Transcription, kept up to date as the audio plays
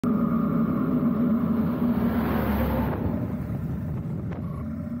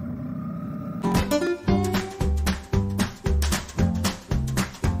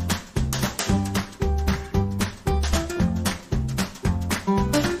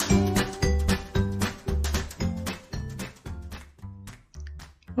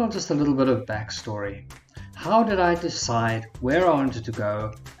Well, just a little bit of backstory. How did I decide where I wanted to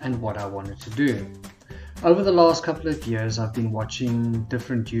go and what I wanted to do? Over the last couple of years, I've been watching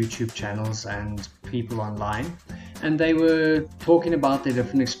different YouTube channels and people online, and they were talking about their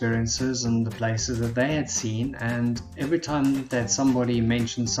different experiences and the places that they had seen, and every time that somebody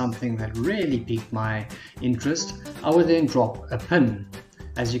mentioned something that really piqued my interest, I would then drop a pin.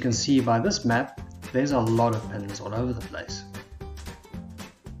 As you can see by this map, there's a lot of pins all over the place.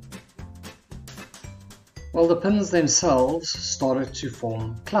 Well, the pins themselves started to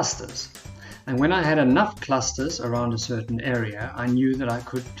form clusters. And when I had enough clusters around a certain area, I knew that I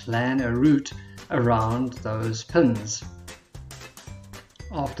could plan a route around those pins.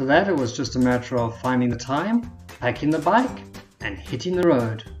 After that, it was just a matter of finding the time, packing the bike, and hitting the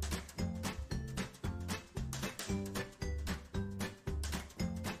road.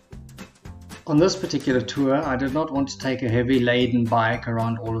 On this particular tour, I did not want to take a heavy laden bike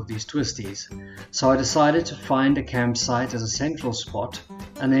around all of these twisties, so I decided to find a campsite as a central spot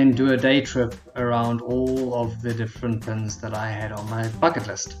and then do a day trip around all of the different pins that I had on my bucket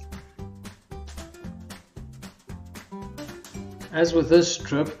list. As with this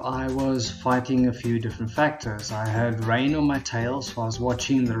trip, I was fighting a few different factors. I had rain on my tail, so I was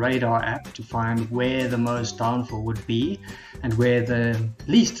watching the radar app to find where the most downfall would be and where the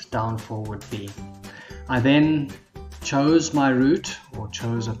least downfall would be. I then chose my route, or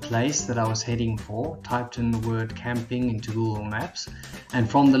chose a place that I was heading for, typed in the word camping into Google Maps, and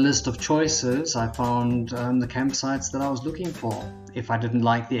from the list of choices I found the campsites that I was looking for. If I didn't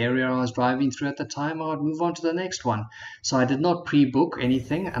like the area I was driving through at the time, I would move on to the next one. So I did not pre-book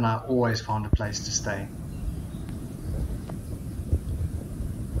anything, and I always found a place to stay.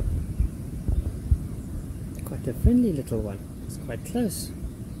 Quite a friendly little one. It's quite close.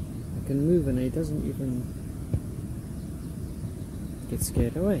 I can move and he doesn't even get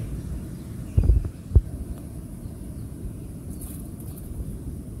scared away.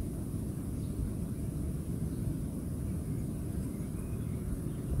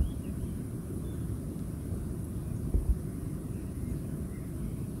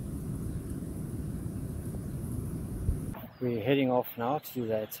 We're heading off now to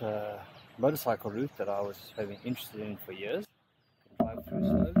that motorcycle route that I was having interested in for years. Drive through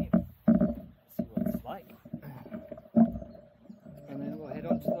slowly, see what it's like, and then we'll head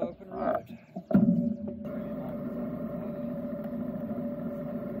on to the open road.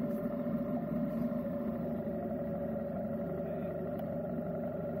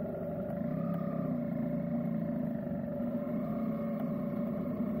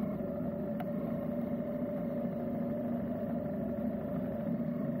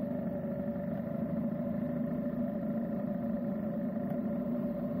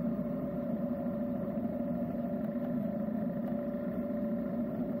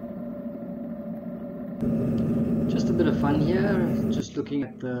 Just a bit of fun here, just looking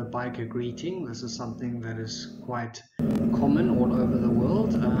at the biker greeting. This is something that is quite common all over the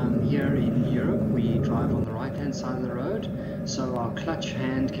world. Here in Europe, we drive on the right hand side of the road, so our clutch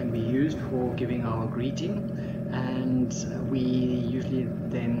hand can be used for giving our greeting, and we usually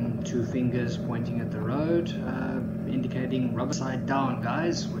then two fingers pointing at the road, indicating rubber side down,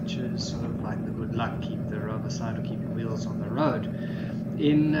 guys, which is sort of like the good luck, keep the rubber side or keep your wheels on the road.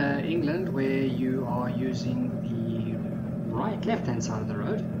 In England, where you are using the left hand side of the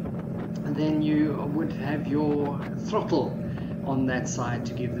road, and then you would have your throttle on that side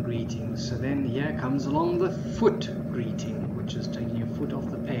to give the greeting. So then here comes along the foot greeting, which is taking your foot off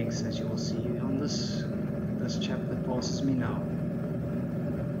the pegs, as you will see on this chap that passes me now.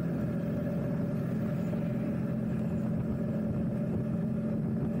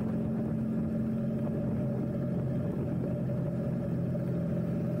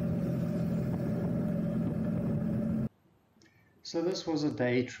 So this was a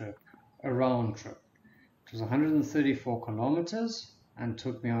day trip, a round trip. It was 134 kilometers and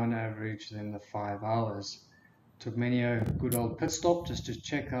took me on average then the 5 hours. Took many a good old pit stop just to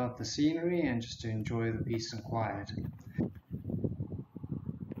check out the scenery and just to enjoy the peace and quiet.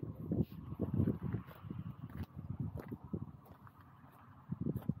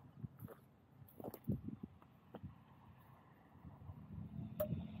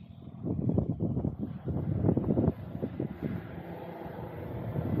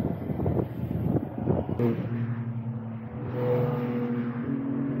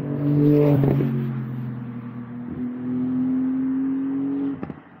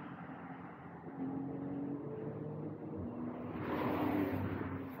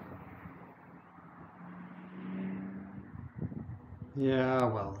 Yeah,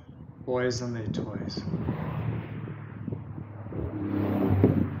 well, boys and their toys.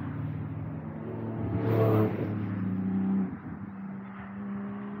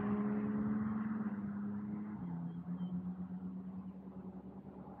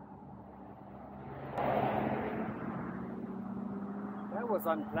 was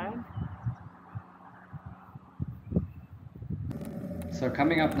unplanned. So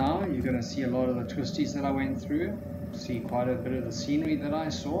coming up now, you're going to see a lot of the twisties that I went through, see quite a bit of the scenery that I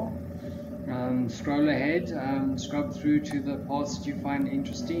saw. Scroll ahead, scrub through to the parts that you find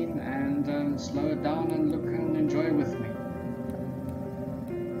interesting, and slow it down and look and enjoy with me.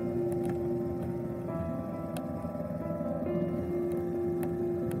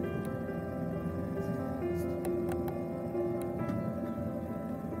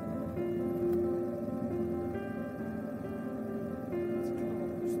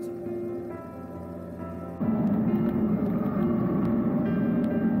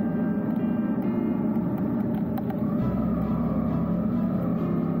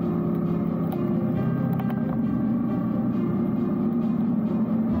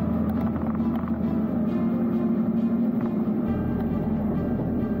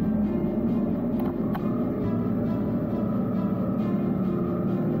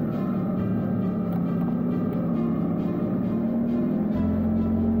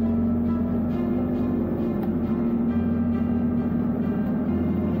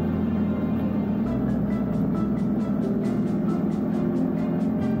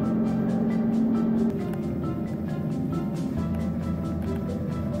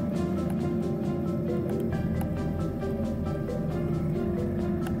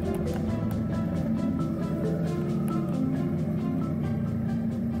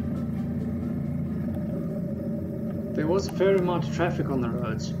 There was a fair amount of traffic on the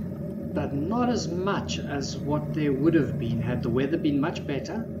roads, but not as much as what there would have been had the weather been much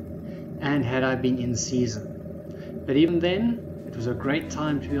better and had I been in season. But even then, it was a great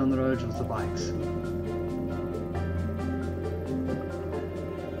time to be on the roads with the bikes.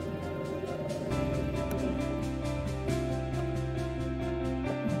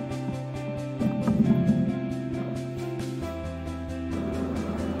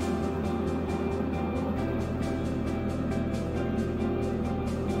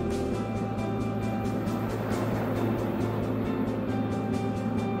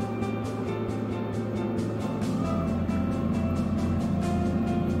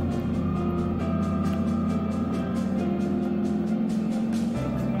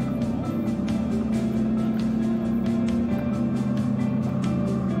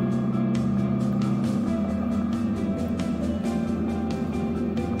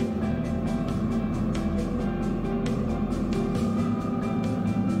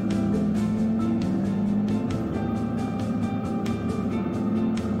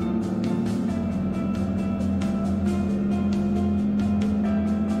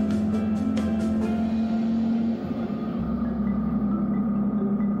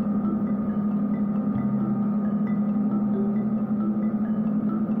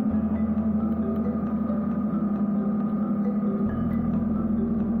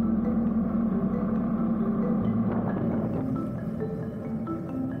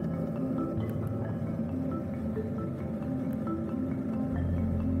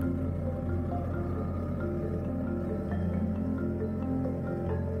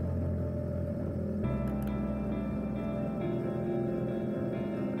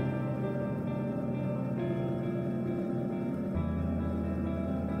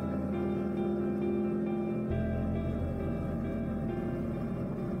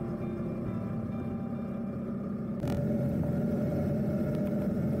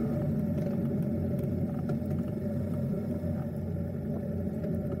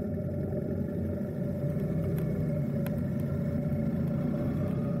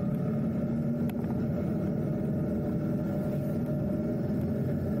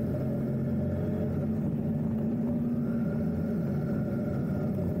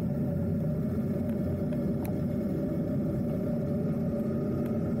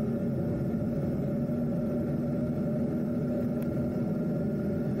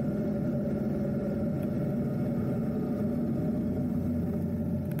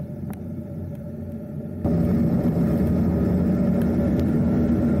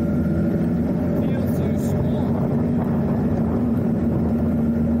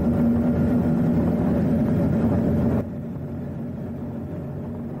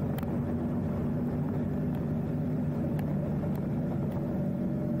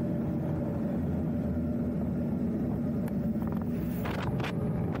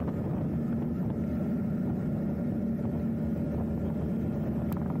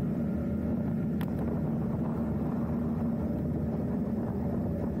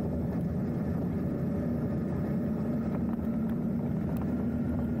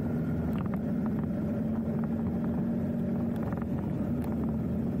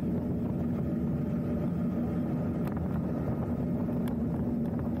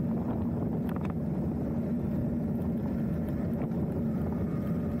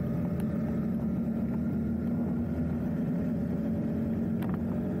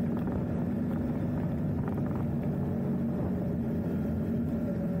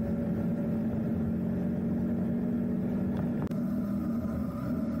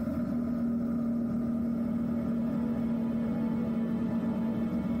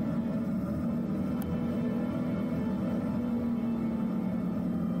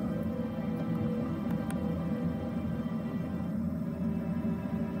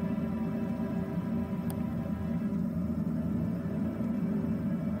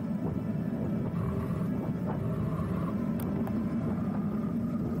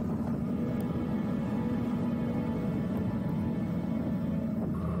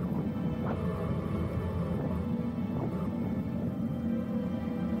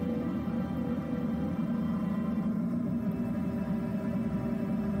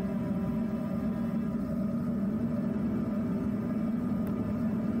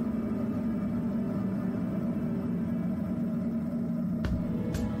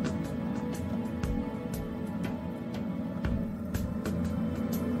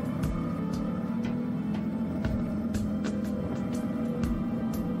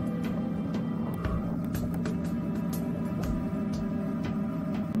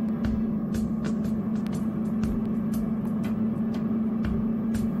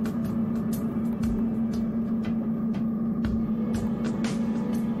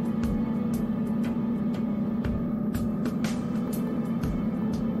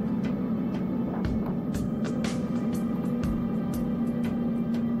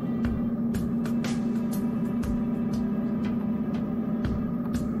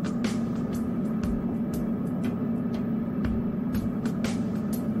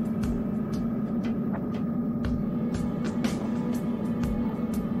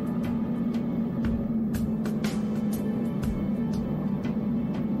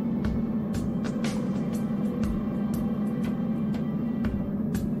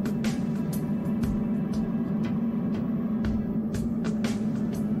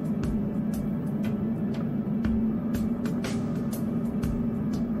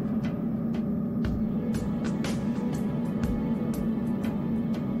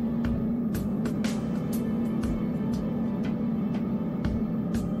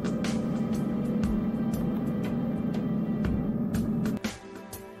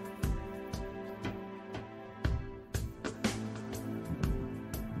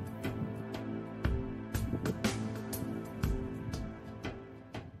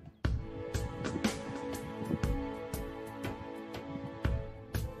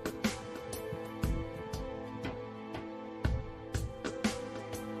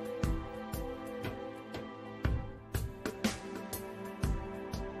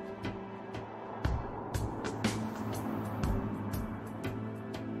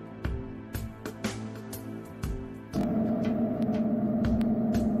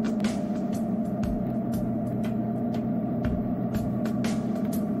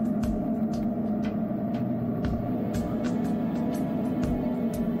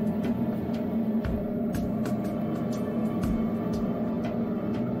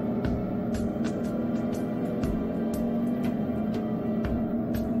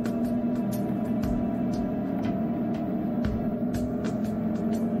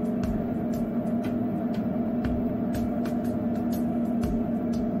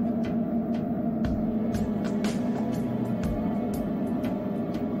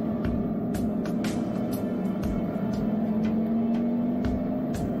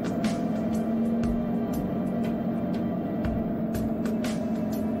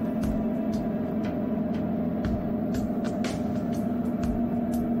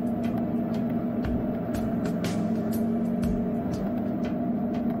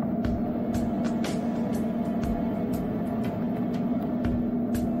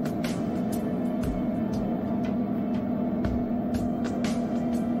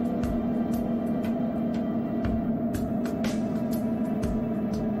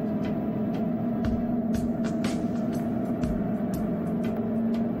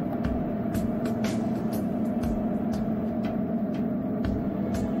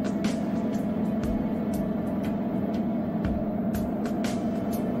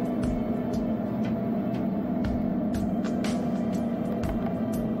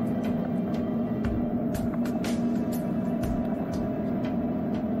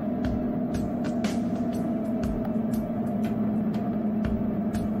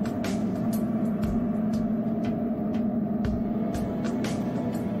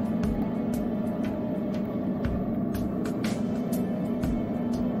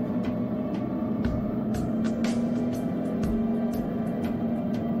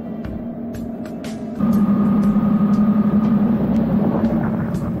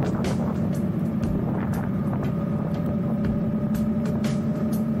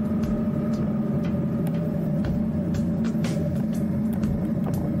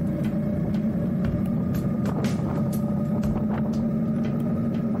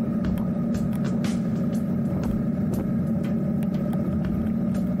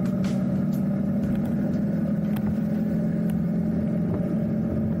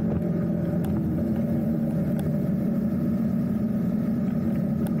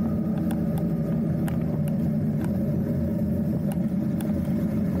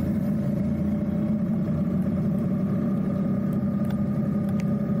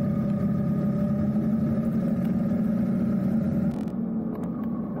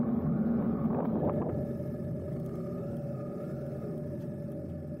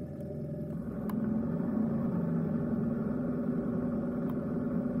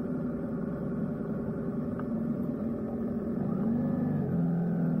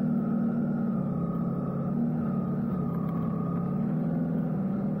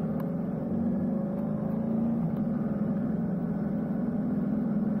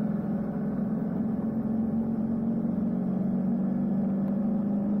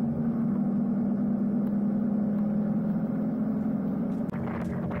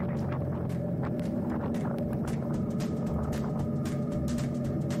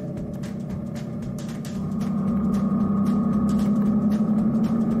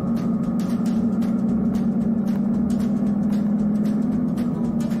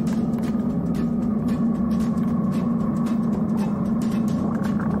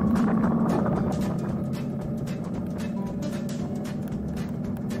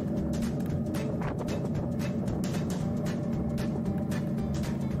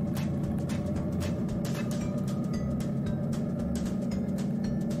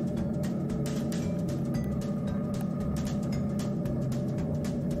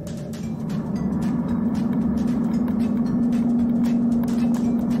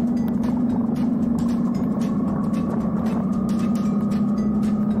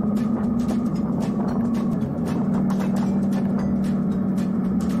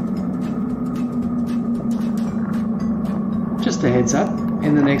 just a heads up,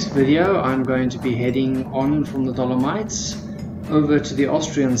 in the next video I'm going to be heading on from the Dolomites over to the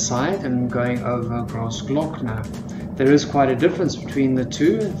Austrian side and going over Großglockner. There is quite a difference between the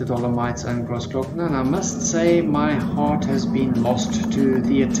two, the Dolomites and Großglockner, and I must say my heart has been lost to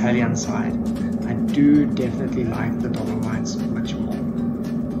the Italian side. I do definitely like the Dolomites much more.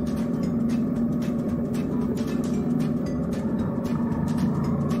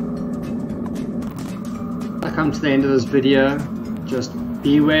 I come to the end of this video. Just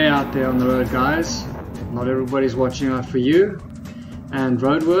beware out there on the road, guys. Not everybody's watching out for you, and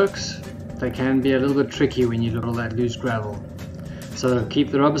roadworks, they can be a little bit tricky when you look at all that loose gravel. So keep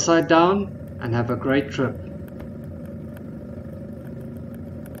the rubber side down and have a great trip.